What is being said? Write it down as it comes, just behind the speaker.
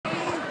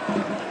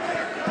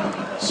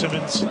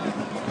Simmons.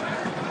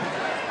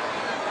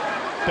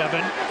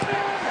 Bevan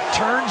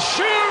turns,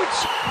 shoots!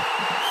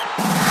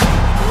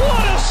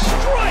 What a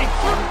strike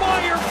from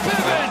Myer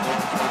Bevan!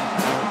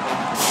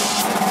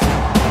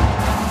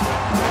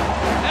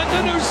 And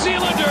the New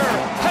Zealander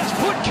has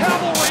put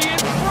Cavalry in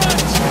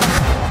front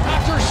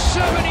after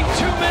 72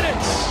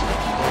 minutes.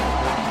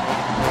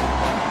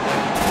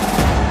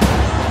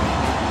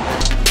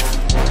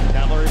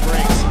 Cavalry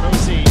breaks,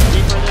 Moosey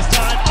deeper this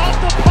time,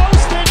 off the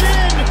post and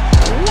in!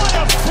 What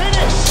a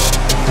finish!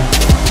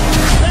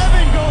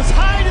 Bevan goes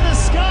high to the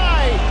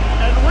sky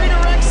and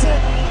redirects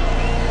it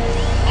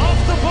off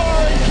the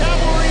bar, and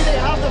Cavalry, they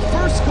have the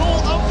first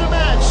goal of the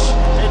match.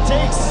 It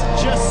takes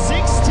just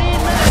 16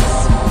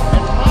 minutes,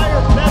 and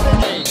Myer Bevan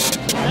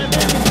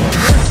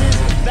versus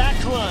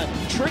Backlund.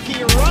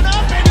 Tricky run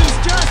up, and he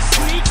just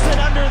sneaks it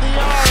under the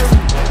arm.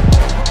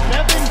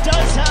 Bevan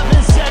does have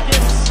his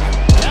seconds.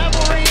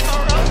 Cavalry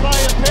are up by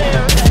a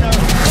pair and are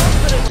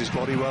confident. His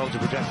body well to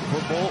protect the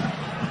football.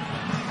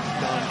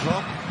 Down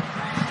clock.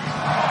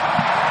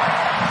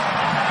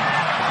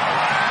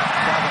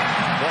 Bevan,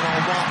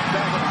 one-on-one,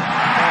 Bevan.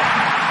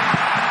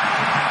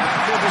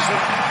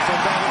 Magnificent from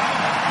Bevan.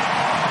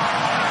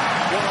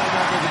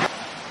 One-on-one with the goal.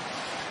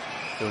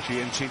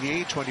 Gauthier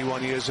Insigne,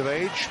 21 years of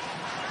age.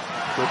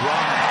 Good run.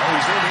 Oh,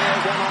 he's in here,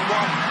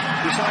 one-on-one.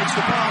 Decides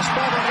to pass.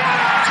 Bevan,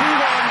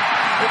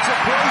 2-1. It's a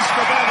brace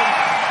for Bevan.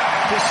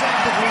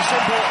 Deceptively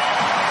simple.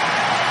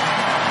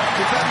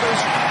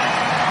 Defenders.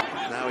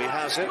 Now he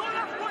has it.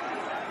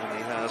 And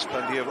he has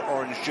plenty of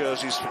orange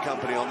jerseys for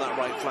company on that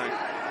right flank.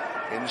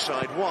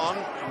 Inside one,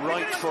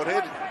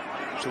 right-footed,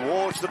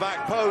 towards the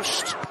back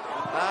post.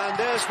 And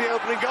there's the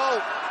opening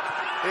goal.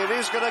 It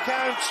is going to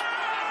count.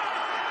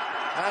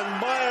 And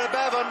Myer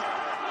Bevan.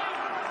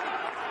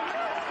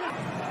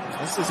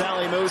 This is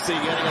Ali Moosey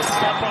getting a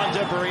step on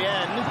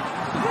Brienne.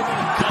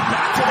 Cut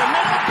back to the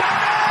middle.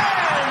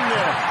 Bevan!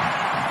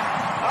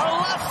 A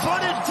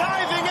left-footed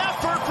diving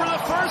effort for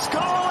the first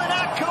goal in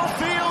Atco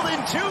Field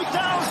in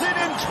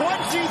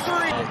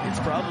 2023. It's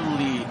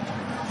probably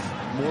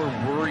more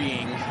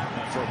worrying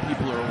for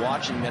people who are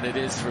watching than it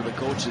is for the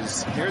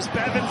coaches. Here's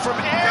Bevan from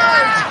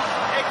Aird.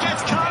 It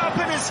gets caught up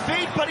in his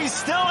feet, but he's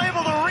still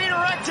able to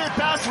redirect it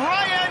past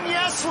Ryan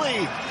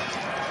Yesley.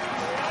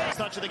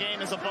 Touch of the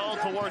game is a ball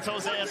towards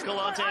Jose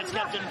Escalante. It's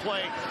kept in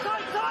play.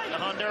 The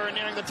Honduran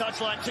nearing the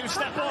touchline.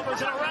 Two-step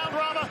overs and a round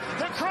robber.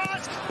 The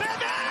cross.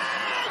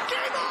 Bevan!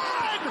 Game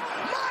on!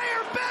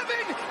 Myer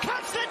Bevan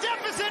cuts the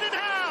deficit in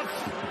half.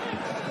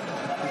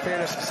 In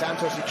fairness to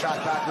Santos, he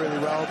tracked back really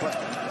well, but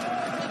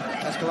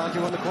Escalante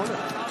won the corner.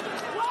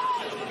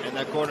 And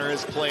that corner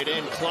is played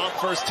in. Klopp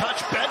first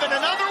touch. Bevan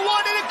another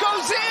one, and it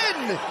goes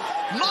in!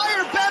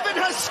 Myer Bevan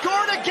has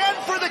scored again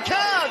for the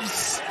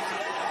Cavs.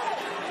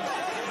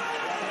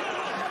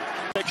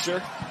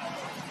 Picture.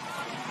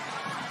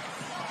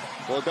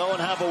 We'll go and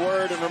have a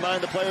word and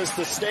remind the players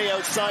to stay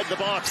outside the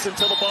box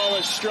until the ball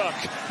is struck.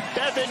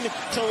 Bevan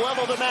to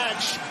level the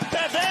match.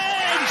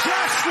 Bevan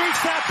just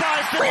sneaks that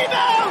by.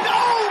 Rebound!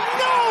 Oh,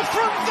 no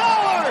from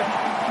Fowler!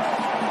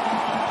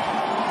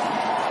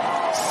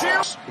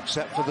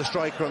 Except for the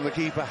striker and the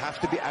keeper have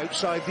to be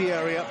outside the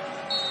area.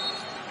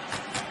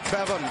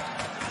 Bevan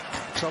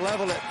to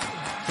level it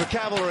for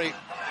Cavalry.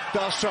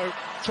 Does so.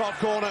 Top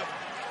corner.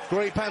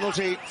 Great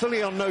penalty.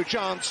 Fillion no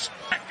chance.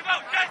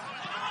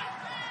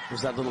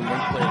 There's that little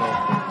link play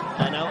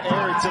though. And now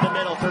Aird to the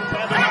middle for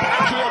Bevan.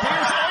 Backfield.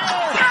 Here's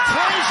Aird.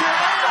 Frazier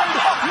Aird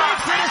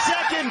makes it a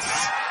second.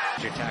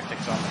 Your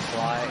tactics on the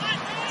fly.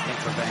 I think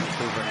for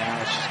Vancouver now,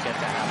 let's just get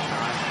to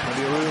halftime.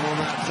 Plenty of room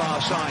on that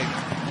far side.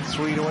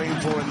 3 to aim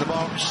for in the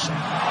box.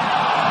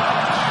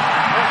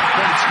 Oh,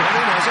 it's gone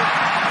in, has it?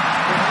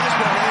 It has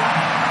gone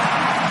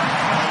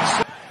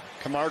in.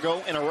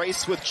 Camargo in a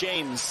race with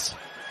James.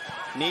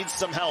 Needs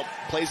some help.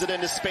 Plays it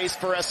into space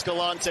for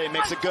Escalante.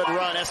 Makes a good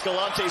run.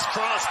 Escalante's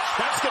cross.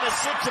 That's going to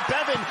sit to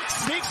Bevan.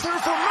 Sneaks through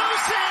for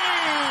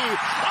Moosey!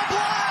 A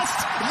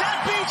blast!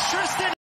 That beats Tristan.